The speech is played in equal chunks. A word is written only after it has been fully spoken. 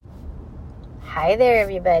Hi there,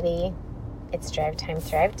 everybody. It's Drive Time,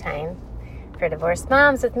 Thrive Time for Divorced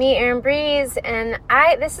Moms with me, Erin Breeze. And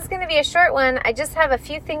this is going to be a short one. I just have a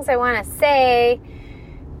few things I want to say.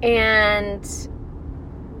 And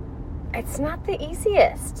it's not the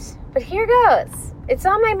easiest. But here goes. It's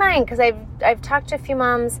on my mind because I've talked to a few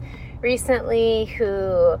moms recently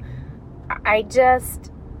who I just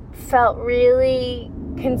felt really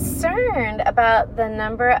concerned about the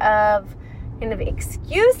number of kind of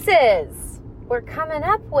excuses we're coming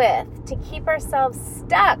up with to keep ourselves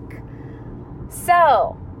stuck.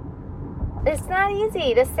 So, it's not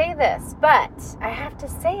easy to say this, but I have to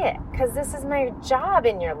say it because this is my job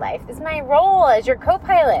in your life. This is my role as your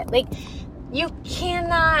co-pilot. Like, you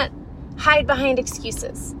cannot hide behind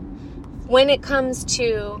excuses when it comes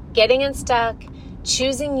to getting unstuck,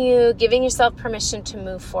 choosing you, giving yourself permission to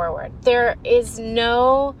move forward.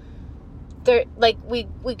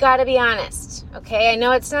 We got to be honest, okay? I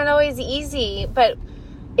know it's not always easy, but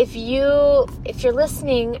if you're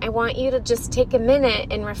listening, I want you to just take a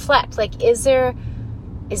minute and reflect. Like, is there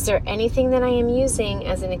anything that I am using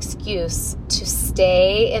as an excuse to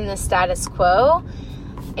stay in the status quo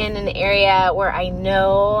in an area where I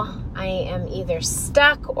know I am either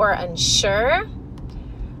stuck or unsure,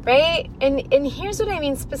 right? And here's what I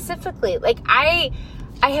mean specifically. Like, I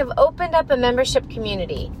have opened up a membership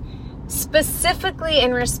community specifically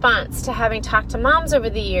in response to having talked to moms over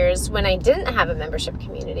the years when I didn't have a membership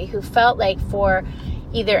community who felt like for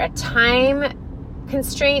either a time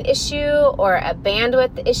constraint issue or a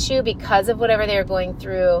bandwidth issue because of whatever they were going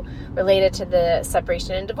through related to the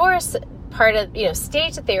separation and divorce part of,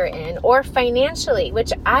 stage that they were in, or financially,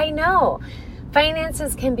 which I know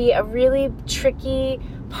finances can be a really tricky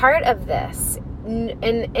part of this.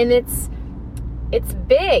 And it's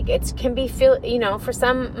big. It can be for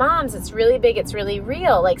some moms, it's really big. It's really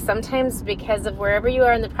real. Like sometimes because of wherever you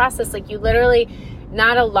are in the process, like you literally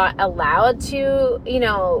not allowed to,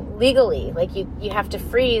 legally, like you have to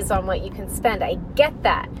freeze on what you can spend. I get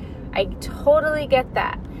that. I totally get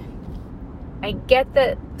that. I get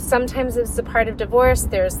that sometimes it's a part of divorce.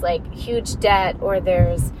 There's like huge debt, or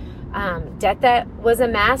there's debt that was a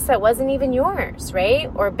mess that wasn't even yours,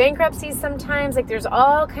 right? Or bankruptcy sometimes. Like there's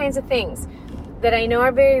all kinds of things that I know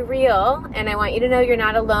are very real, and I want you to know you're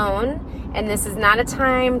not alone, and this is not a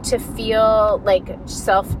time to feel like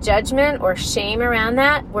self-judgment or shame around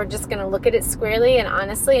that. We're just going to look at it squarely and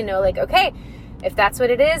honestly and know, like, okay, if that's what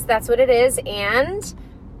it is, that's what it is, and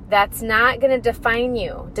that's not going to define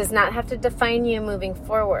you, does not have to define you moving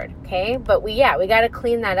forward, okay? But we got to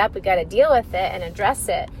clean that up. We got to deal with it and address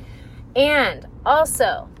it. And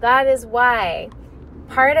also, that is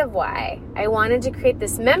part of why I wanted to create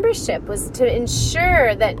this membership was to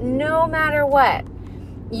ensure that no matter what,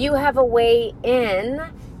 you have a way in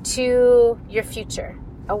to your future,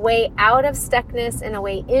 a way out of stuckness and a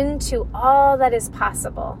way into all that is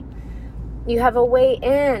possible. You have a way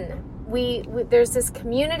in. There's this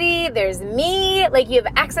community, there's me, like you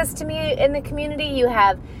have access to me in the community. You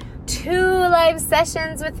have 2 live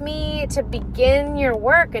sessions with me to begin your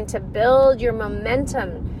work and to build your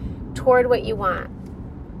momentum toward what you want.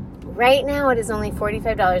 Right now, it is only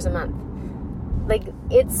 $45 a month. Like,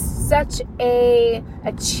 it's such a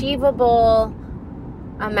achievable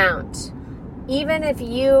amount. Even if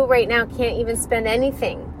you right now can't even spend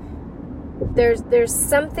anything, there's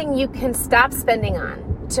something you can stop spending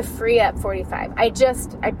on to free up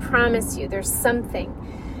 $45. I promise you, there's something.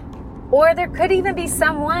 Or there could even be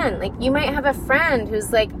someone, like you might have a friend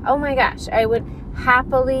who's like, oh my gosh, I would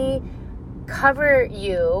happily cover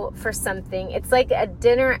you for something. It's like a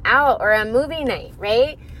dinner out or a movie night,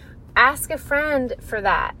 right? Ask a friend for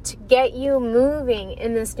that to get you moving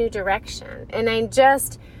in this new direction. And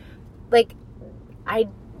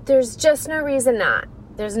there's just no reason not.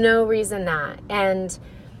 There's no reason not. And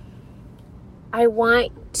I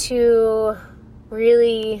want to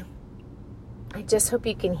really, I just hope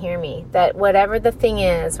you can hear me, that whatever the thing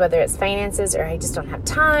is, whether it's finances or I just don't have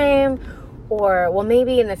time, or, well,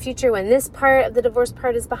 maybe in the future when this part of the divorce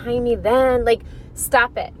part is behind me, then, like,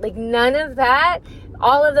 stop it. Like, none of that,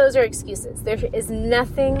 all of those are excuses. There is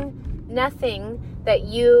nothing that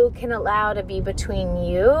you can allow to be between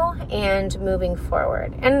you and moving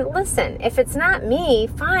forward. And listen, if it's not me,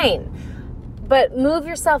 fine. But move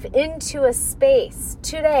yourself into a space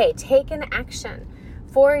today. Take an action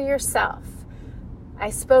for yourself. I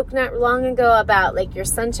spoke not long ago about like your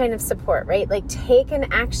sunshine of support, right? Like take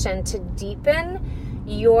an action to deepen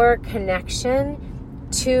your connection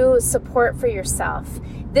to support for yourself.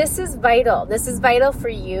 This is vital. This is vital for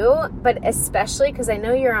you, but especially because I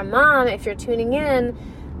know you're a mom, if you're tuning in,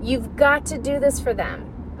 you've got to do this for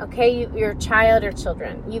them, okay? Your child or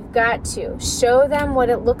children. You've got to show them what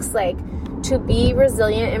it looks like to be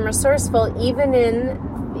resilient and resourceful even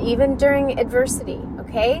during adversity,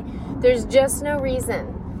 okay? There's just no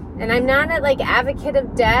reason. And I'm not a advocate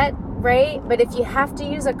of debt, right? But if you have to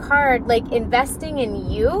use a card, investing in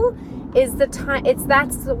you is the time.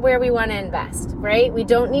 That's where we want to invest, right? We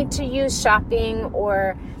don't need to use shopping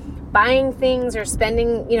or buying things or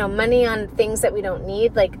spending, money on things that we don't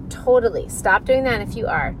need. Totally stop doing that. If you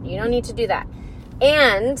don't need to do that.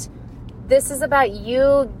 And this is about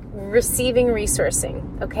you receiving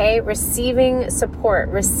resourcing, okay? Receiving support,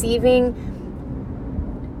 receiving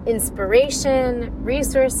inspiration,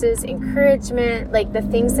 resources, encouragement, the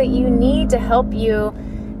things that you need to help you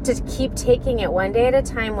to keep taking it one day at a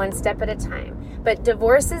time, one step at a time. But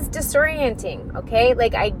divorce is disorienting, okay?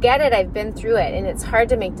 I get it. I've been through it, and it's hard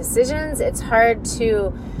to make decisions. It's hard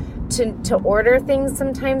to order things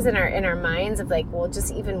sometimes in our minds of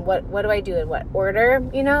just even what do I do in what order?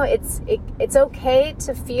 It's okay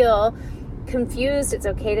to feel confused. It's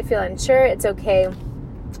okay to feel unsure. It's okay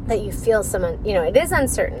that you feel it is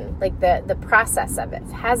uncertain. The process of it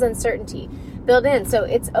has uncertainty built in. So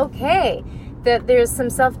it's okay that there's some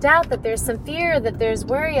self-doubt, that there's some fear, that there's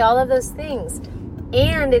worry, all of those things.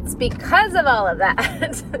 And it's because of all of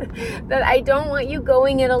that that I don't want you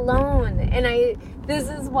going it alone. And this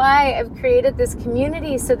is why I've created this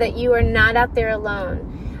community, so that you are not out there alone.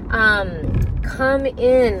 Come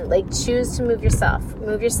in, choose to move yourself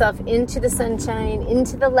into the sunshine,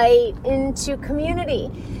 into the light, into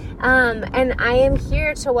community. And I am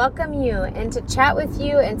here to welcome you and to chat with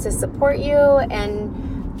you and to support you, and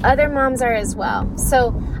other moms are as well.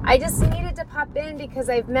 So I just needed to pop in because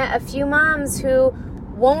I've met a few moms who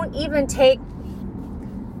won't even take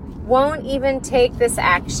this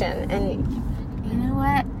action. And you know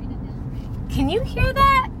what? Can you hear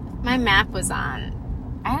that? My map was on.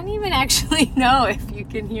 I don't even actually know if you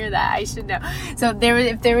can hear that. I should know. So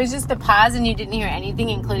if there was just a pause and you didn't hear anything,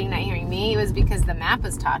 including not hearing me, it was because the map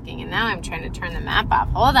was talking, and now I'm trying to turn the map off.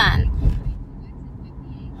 Hold on.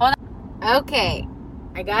 Okay.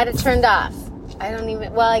 I got it turned off.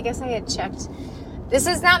 I guess I had checked. This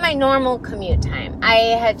is not my normal commute time. I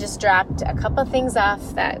had just dropped a couple things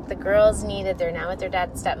off that the girls needed. They're now with their dad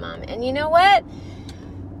and stepmom. And you know what?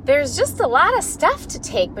 There's just a lot of stuff to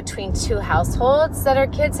take between two households that our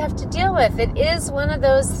kids have to deal with. It is one of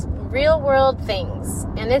those real world things,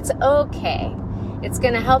 and it's okay. It's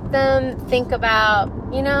going to help them think about,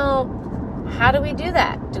 how do we do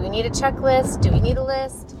that? Do we need a checklist? Do we need a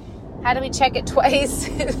list? How do we check it twice?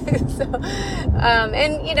 We've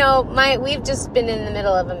just been in the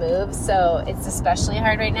middle of a move, so it's especially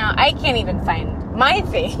hard right now. I can't even find my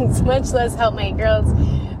things, much less help my girls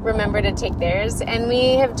remember to take theirs. And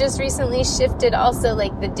we have just recently shifted also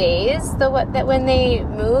the days, that when they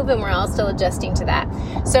move, and we're all still adjusting to that.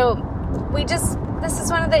 So this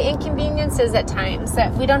is one of the inconveniences at times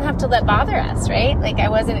that we don't have to let bother us, right? I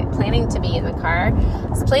wasn't planning to be in the car. I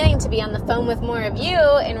was planning to be on the phone with more of you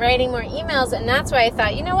and writing more emails. And that's why I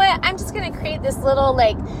thought, you know what? I'm just going to create this little,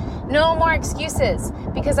 no more excuses,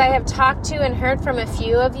 because I have talked to and heard from a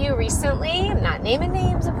few of you recently. I'm not naming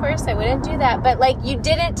names, of course. I wouldn't do that. But you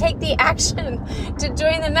didn't take the action to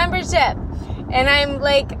join the membership. And I'm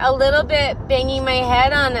a little bit banging my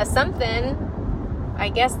head on something. I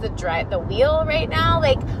guess the wheel right now.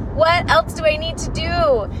 What else do I need to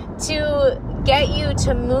do to get you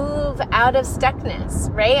to move out of stuckness,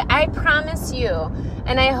 right? I promise you,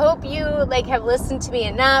 and I hope you have listened to me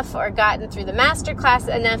enough or gotten through the masterclass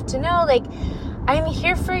enough to know I'm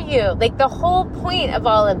here for you. The whole point of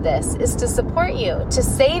all of this is to support you, to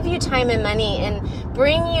save you time and money, and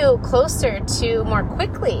bring you closer to more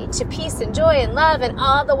quickly to peace and joy and love and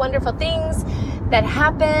all the wonderful things that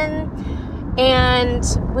happen. And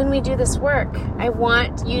when we do this work, I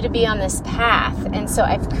want you to be on this path. And so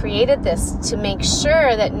I've created this to make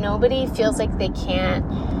sure that nobody feels like they can't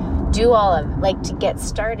do all of, to get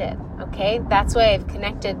started. Okay. That's why I've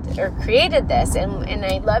connected or created this. And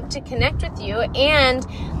I love to connect with you. And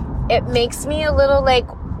it makes me a little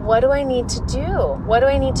what do I need to do? What do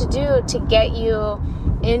I need to do to get you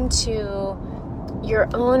into your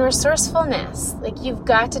own resourcefulness? You've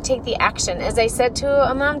got to take the action. As I said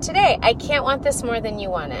to a mom today, I can't want this more than you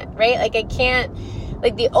want it, right? I can't,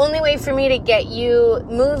 the only way for me to get you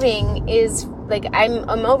moving is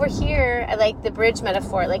I'm over here. I like the bridge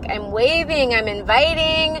metaphor. I'm waving, I'm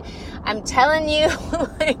inviting, I'm telling you,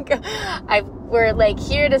 we're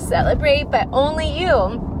here to celebrate, but only you,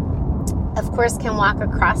 of course, can walk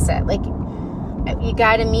across it. You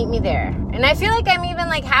got to meet me there. And I feel I'm even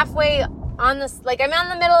halfway on this, like I'm on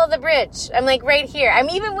the middle of the bridge. I'm like right here. I'm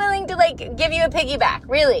even willing to like give you a piggyback.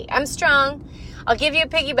 Really, I'm strong. I'll give you a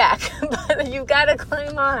piggyback, but you've got to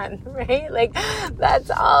climb on, right? Like that's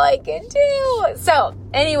all I can do. So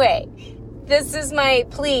anyway, this is my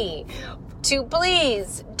plea to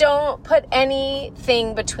please don't put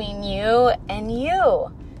anything between you and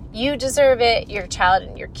you. You deserve it. Your child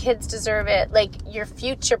and your kids deserve it. Like your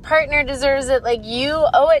future partner deserves it. Like you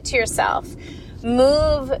owe it to yourself.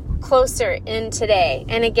 Move closer in today.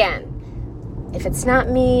 And again, if it's not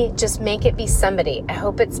me, just make it be somebody. I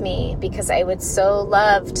hope it's me because I would so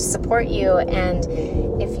love to support you.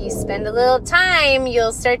 And if you spend a little time,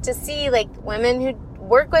 you'll start to see like women who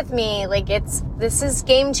work with me, like this is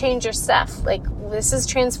game changer stuff. Like this is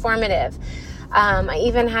transformative. I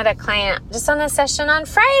even had a client just on a session on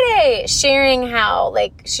Friday sharing how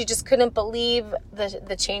like she just couldn't believe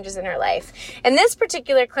the changes in her life. And this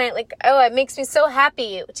particular client, like, oh, it makes me so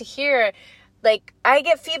happy to hear, like, I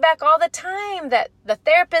get feedback all the time that the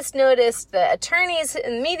therapist noticed, the attorneys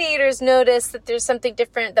and mediators noticed that there's something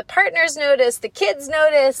different. The partners notice, the kids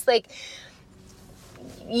notice, like,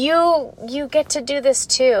 you get to do this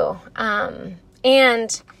too.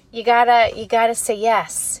 And you gotta say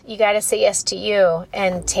yes. You gotta say yes to you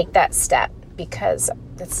and take that step because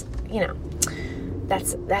that's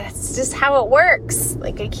just how it works.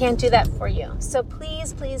 Like I can't do that for you. So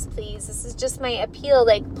please, please, please, this is just my appeal.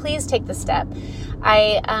 Like please take the step.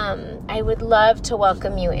 I would love to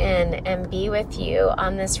welcome you in and be with you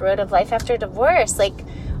on this road of life after divorce. Like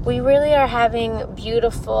we really are having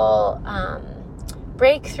beautiful,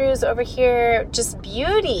 breakthroughs over here, just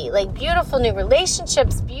beauty, like beautiful new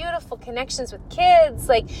relationships, beautiful connections with kids,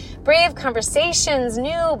 like brave conversations,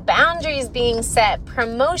 new boundaries being set,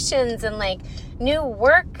 promotions, and like new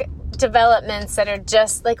work developments that are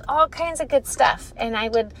just like all kinds of good stuff. And I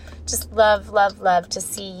would just love, love, love to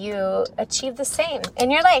see you achieve the same in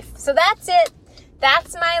your life. So that's it.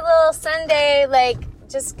 That's my little Sunday, like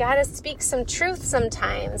just gotta speak some truth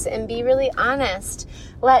sometimes and be really honest.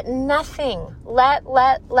 Let nothing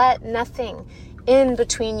in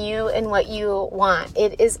between you and what you want.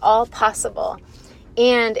 It is all possible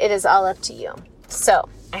and it is all up to you. So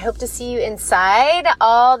I hope to see you inside.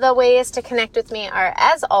 All the ways to connect with me are,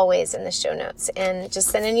 as always, in the show notes. And just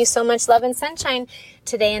sending you so much love and sunshine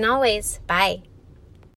today and always. Bye.